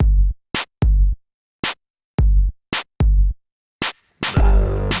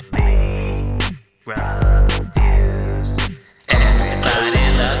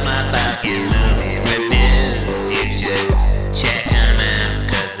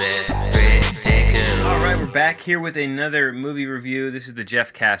back here with another movie review. This is the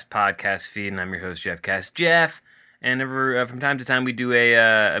Jeff Cast podcast feed, and I'm your host, Jeff Cast. Jeff, and from time to time we do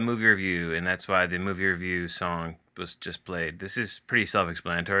a movie review, and that's why the movie review song was just played. This is pretty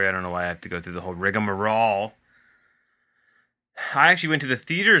self-explanatory. I don't know why I have to go through the whole rigmarole. I actually went to the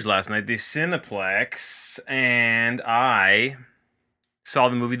theaters last night, the Cineplex, and I saw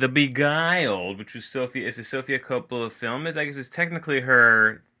the movie The Beguiled, which was it's a Sofia Coppola film. I guess it's technically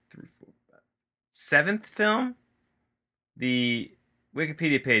her seventh film. The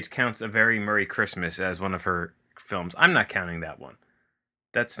Wikipedia page counts A Very Merry Christmas as one of her films. I'm not counting that one.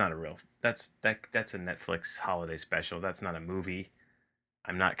 That's not a real. That's a Netflix holiday special. That's not a movie.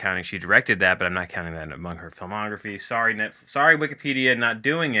 I'm not counting. She directed that, but I'm not counting that among her filmography. Sorry, sorry, Wikipedia, not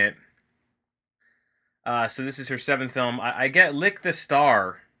doing it. So this is her seventh film. I get Lick the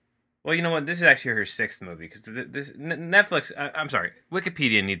Star. Well, you know what? This is actually her sixth movie because this Netflix. I'm sorry,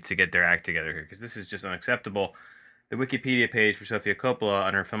 Wikipedia needs to get their act together here because this is just unacceptable. The Wikipedia page for Sofia Coppola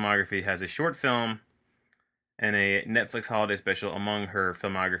on her filmography has a short film and a Netflix holiday special among her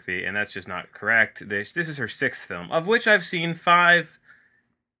filmography, and that's just not correct. This is her sixth film, of which I've seen five.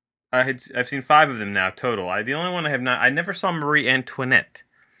 I've seen five of them now total. The only one I have not. I never saw Marie Antoinette,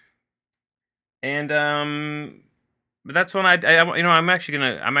 and but that's one I'm actually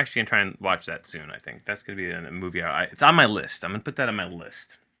gonna try and watch that soon. I think that's gonna be a movie. It's on my list. I'm gonna put that on my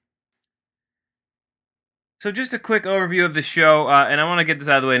list. So just a quick overview of the show, and I want to get this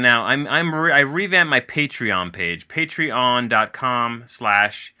out of the way now. I revamped my Patreon page, patreon.com/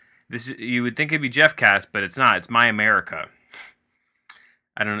 this. You would think it'd be JeffCast, but it's not. It's My America.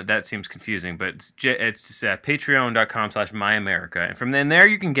 I don't know. That seems confusing, but it's patreon.com/ My America, and from there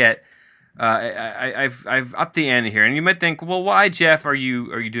you can get. I've upped the ante here, and you might think, well, why, Jeff, are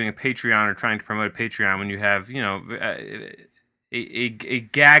you doing a Patreon or trying to promote a Patreon when you have a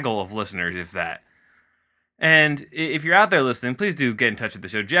gaggle of listeners, if that? And if you're out there listening, please do get in touch with the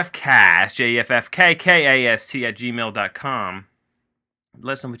show. JeffCast, JeffKKAST @gmail.com.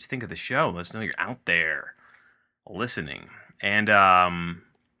 Let us know what you think of the show. Let us know you're out there listening. And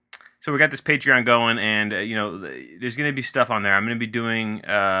so we got this Patreon going, and there's going to be stuff on there. I'm going to be doing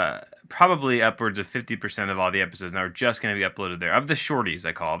probably upwards of 50% of all the episodes now are just going to be uploaded there. Of the shorties,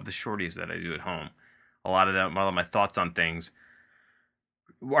 I call, of the shorties that I do at home. A lot of my thoughts on things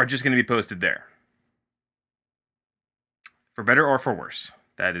are just going to be posted there. For better or for worse.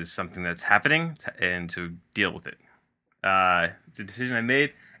 That is something that's happening, and to deal with it. It's a decision I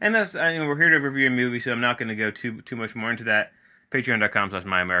made, and that's we're here to review a movie, so I'm not going to go too much more into that. Patreon.com/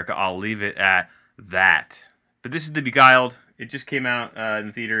 My America. I'll leave it at that. But this is The Beguiled. It just came out in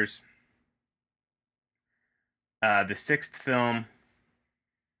the theaters. The sixth film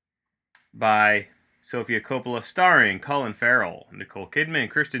by Sofia Coppola, starring Colin Farrell, Nicole Kidman,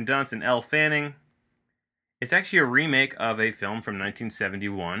 Kirsten Dunst, and Elle Fanning. It's actually a remake of a film from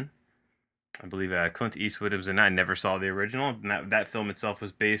 1971. I believe Clint Eastwood was in it. I never saw the original. And that film itself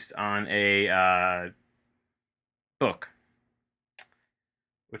was based on a book,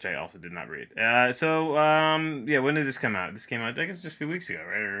 which I also did not read. When did this come out? This came out, I guess, just a few weeks ago,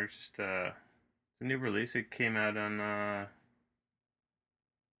 right? Or just it's a new release. It came out on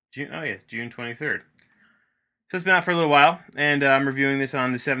June 23rd. So it's been out for a little while, and I'm reviewing this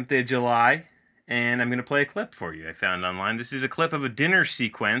on the 7th day of July, and I'm going to play a clip for you I found online. This is a clip of a dinner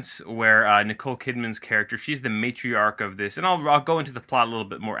sequence where Nicole Kidman's character, she's the matriarch of this, and I'll go into the plot a little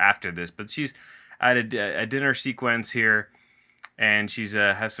bit more after this, but she's at a dinner sequence here, and she's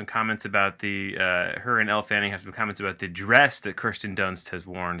has some comments about her and Elle Fanning have some comments about the dress that Kirsten Dunst has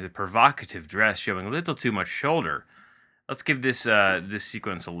worn, the provocative dress showing a little too much shoulder. Let's give this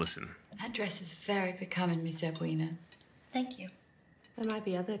sequence a listen. That dress is very becoming, Miss Edwina. Thank you. There might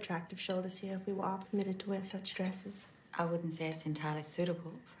be other attractive shoulders here if we were all permitted to wear such dresses. I wouldn't say it's entirely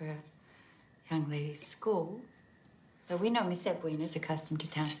suitable for a young lady's school, but we know Miss Edwina is accustomed to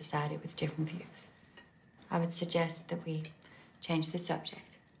town society with different views. I would suggest that we change the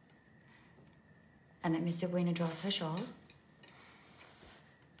subject, and that Miss Edwina draws her shawl.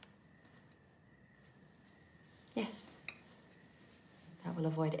 Yes. That will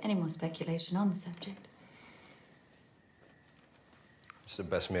avoid any more speculation on the subject. It's the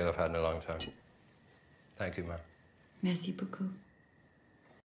best meal I've had in a long time. Thank you, ma'am. Merci beaucoup.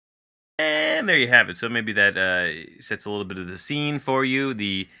 And there you have it. So maybe that sets a little bit of the scene for you,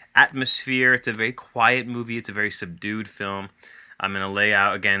 the atmosphere. It's a very quiet movie. It's a very subdued film. I'm going to lay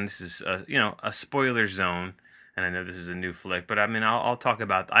out, again, this is, a spoiler zone. And I know this is a new flick, but I mean, I'll talk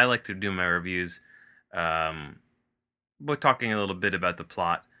about, I like to do my reviews. We're talking a little bit about the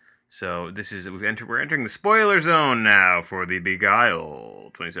plot. So we're entering the spoiler zone now for The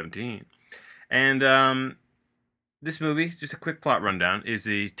Beguiled 2017. And this movie, just a quick plot rundown,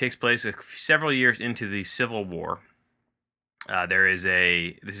 takes place several years into the Civil War. This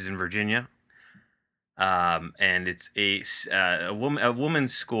is in Virginia, and it's a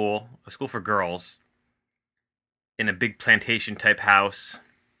woman's school, a school for girls, in a big plantation type house.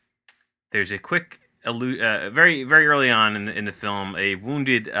 There's a quick very very early on in the film, a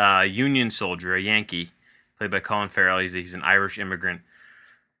wounded Union soldier, a Yankee, played by Colin Farrell. He's an Irish immigrant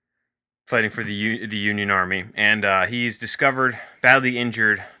fighting for the Union Army, and he's discovered badly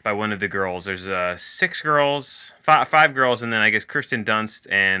injured by one of the girls. There's five girls, and then I guess Kirsten Dunst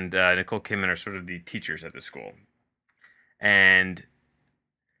and Nicole Kidman are sort of the teachers at the school. And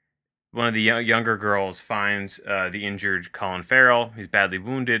one of the younger girls finds the injured Colin Farrell. He's badly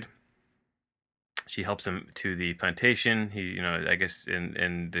wounded. She helps him to the plantation. I guess,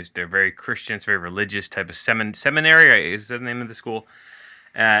 they're very Christian, it's very religious type of seminary. Is that the name of the school?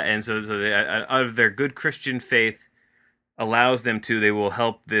 And so they, out of their good Christian faith, allows them to. They will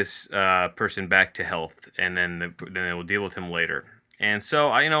help this person back to health, and then they will deal with him later. And so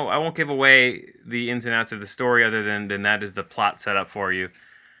I won't give away the ins and outs of the story, other than that is the plot set up for you.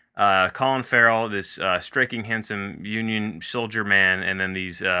 Colin Farrell, this striking, handsome Union soldier man, and then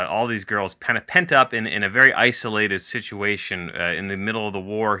all these girls kind of pent up in a very isolated situation in the middle of the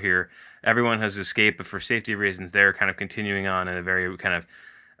war here. Everyone has escaped, but for safety reasons, they're kind of continuing on in a very kind of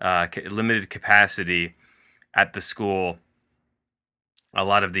limited capacity at the school. A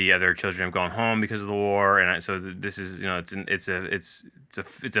lot of the other children have gone home because of the war, and so this is it's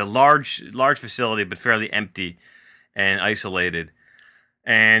a large facility, but fairly empty and isolated.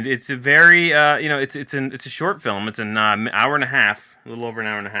 And it's a very it's a short film. It's an hour and a half, a little over an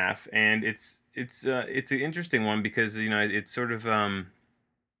hour and a half, and it's an interesting one because it sort of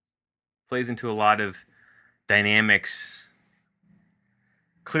plays into a lot of dynamics,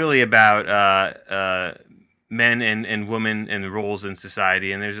 clearly about men and women and the roles in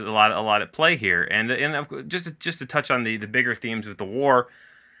society, and there's a lot at play here. And just to touch on the bigger themes with the war,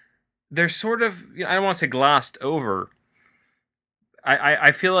 they're sort of, I don't want to say glossed over.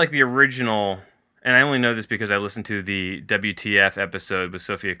 I feel like the original, and I only know this because I listened to the WTF episode with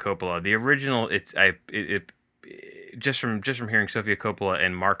Sofia Coppola. The original, just from hearing Sofia Coppola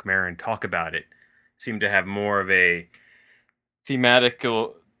and Mark Maron talk about it, seemed to have more of a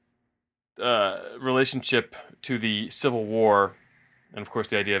thematical relationship to the Civil War, and of course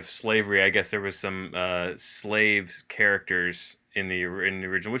the idea of slavery. I guess there was some slaves characters in the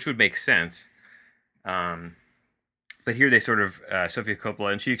original, which would make sense. But here they sort of Sofia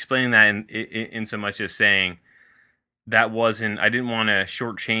Coppola, and she explained that in so much as saying that wasn't. I didn't want to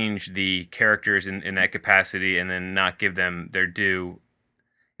shortchange the characters in that capacity and then not give them their due.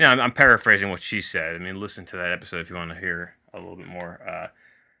 I'm paraphrasing what she said. I mean, listen to that episode if you want to hear a little bit more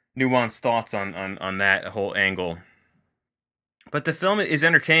nuanced thoughts on that whole angle. But the film is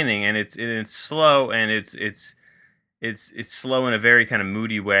entertaining, and it's slow, and it's slow in a very kind of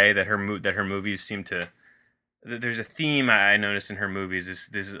moody way that her movies seem to. There's a theme I noticed in her movies.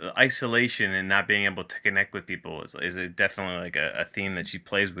 This isolation and not being able to connect with people is definitely like a theme that she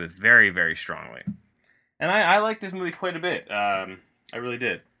plays with very, very strongly. And I like this movie quite a bit. I really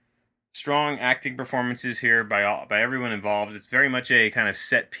did. Strong acting performances here by everyone involved. It's very much a kind of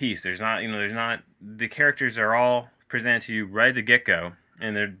set piece. There's not the characters are all presented to you right at the get go,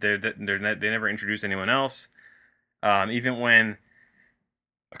 and they never introduce anyone else. Even when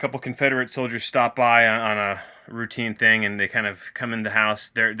a couple Confederate soldiers stop by on a routine thing, and they kind of come in the house.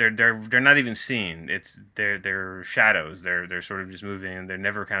 They're not even seen. They're shadows. They're sort of just moving, and they're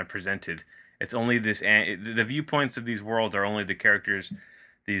never kind of presented. It's only the viewpoints of these worlds are only the characters,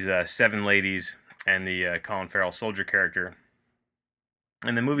 these 7 ladies and the Colin Farrell soldier character.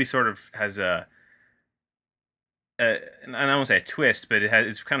 And the movie sort of has and I don't want to say a twist, but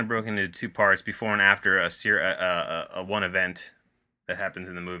it's kind of broken into 2 parts, before and after a one event that happens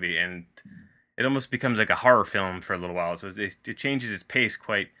in the movie, and it almost becomes like a horror film for a little while. So it changes its pace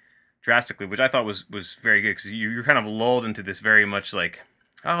quite drastically, which I thought was very good, because you're kind of lulled into this very much like,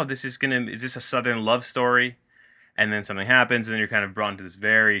 oh, is this a Southern love story? And then something happens, and then you're kind of brought into this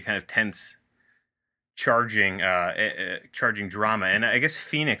very kind of tense, charging drama. And I guess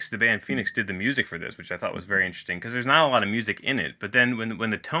the band Phoenix did the music for this, which I thought was very interesting, because there's not a lot of music in it. But then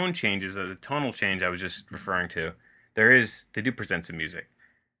when the tone changes, the tonal change I was just referring to, they do present some music,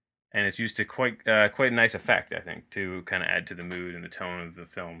 and it's used to quite a nice effect, I think, to kind of add to the mood and the tone of the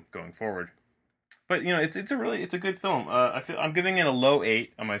film going forward. But it's a good film. I'm giving it a low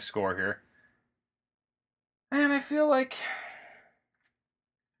 8 on my score here, and I feel like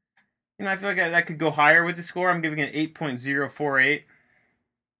I could go higher with the score. I'm giving it 8.048.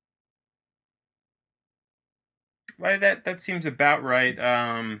 that seems about right.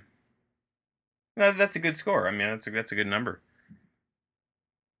 No, that's a good score. I mean, that's a good number.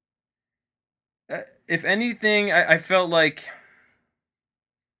 If anything, I felt like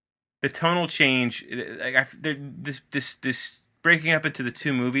the tonal change, this breaking up into the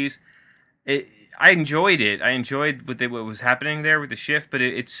two movies. It, I enjoyed it. I enjoyed what was happening there with the shift, but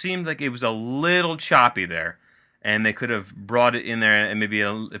it seemed like it was a little choppy there, and they could have brought it in there, and maybe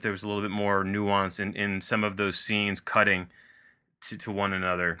if there was a little bit more nuance in some of those scenes cutting to one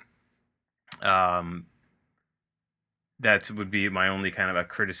another. That would be my only kind of a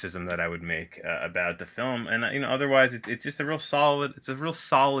criticism that I would make about the film, and otherwise it's just a real solid. It's a real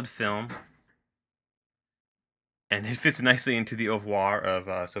solid film, and it fits nicely into the au revoir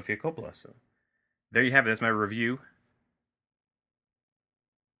of Sofia Coppola. So there you have it. That's my review.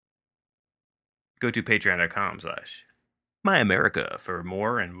 Go to patreon.com/myamerica for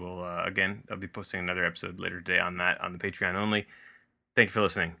more, and we'll again, I'll be posting another episode later today on that on the Patreon only. Thank you for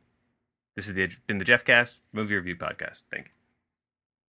listening. This has been the Jeff Cast Movie Review Podcast. Thank you.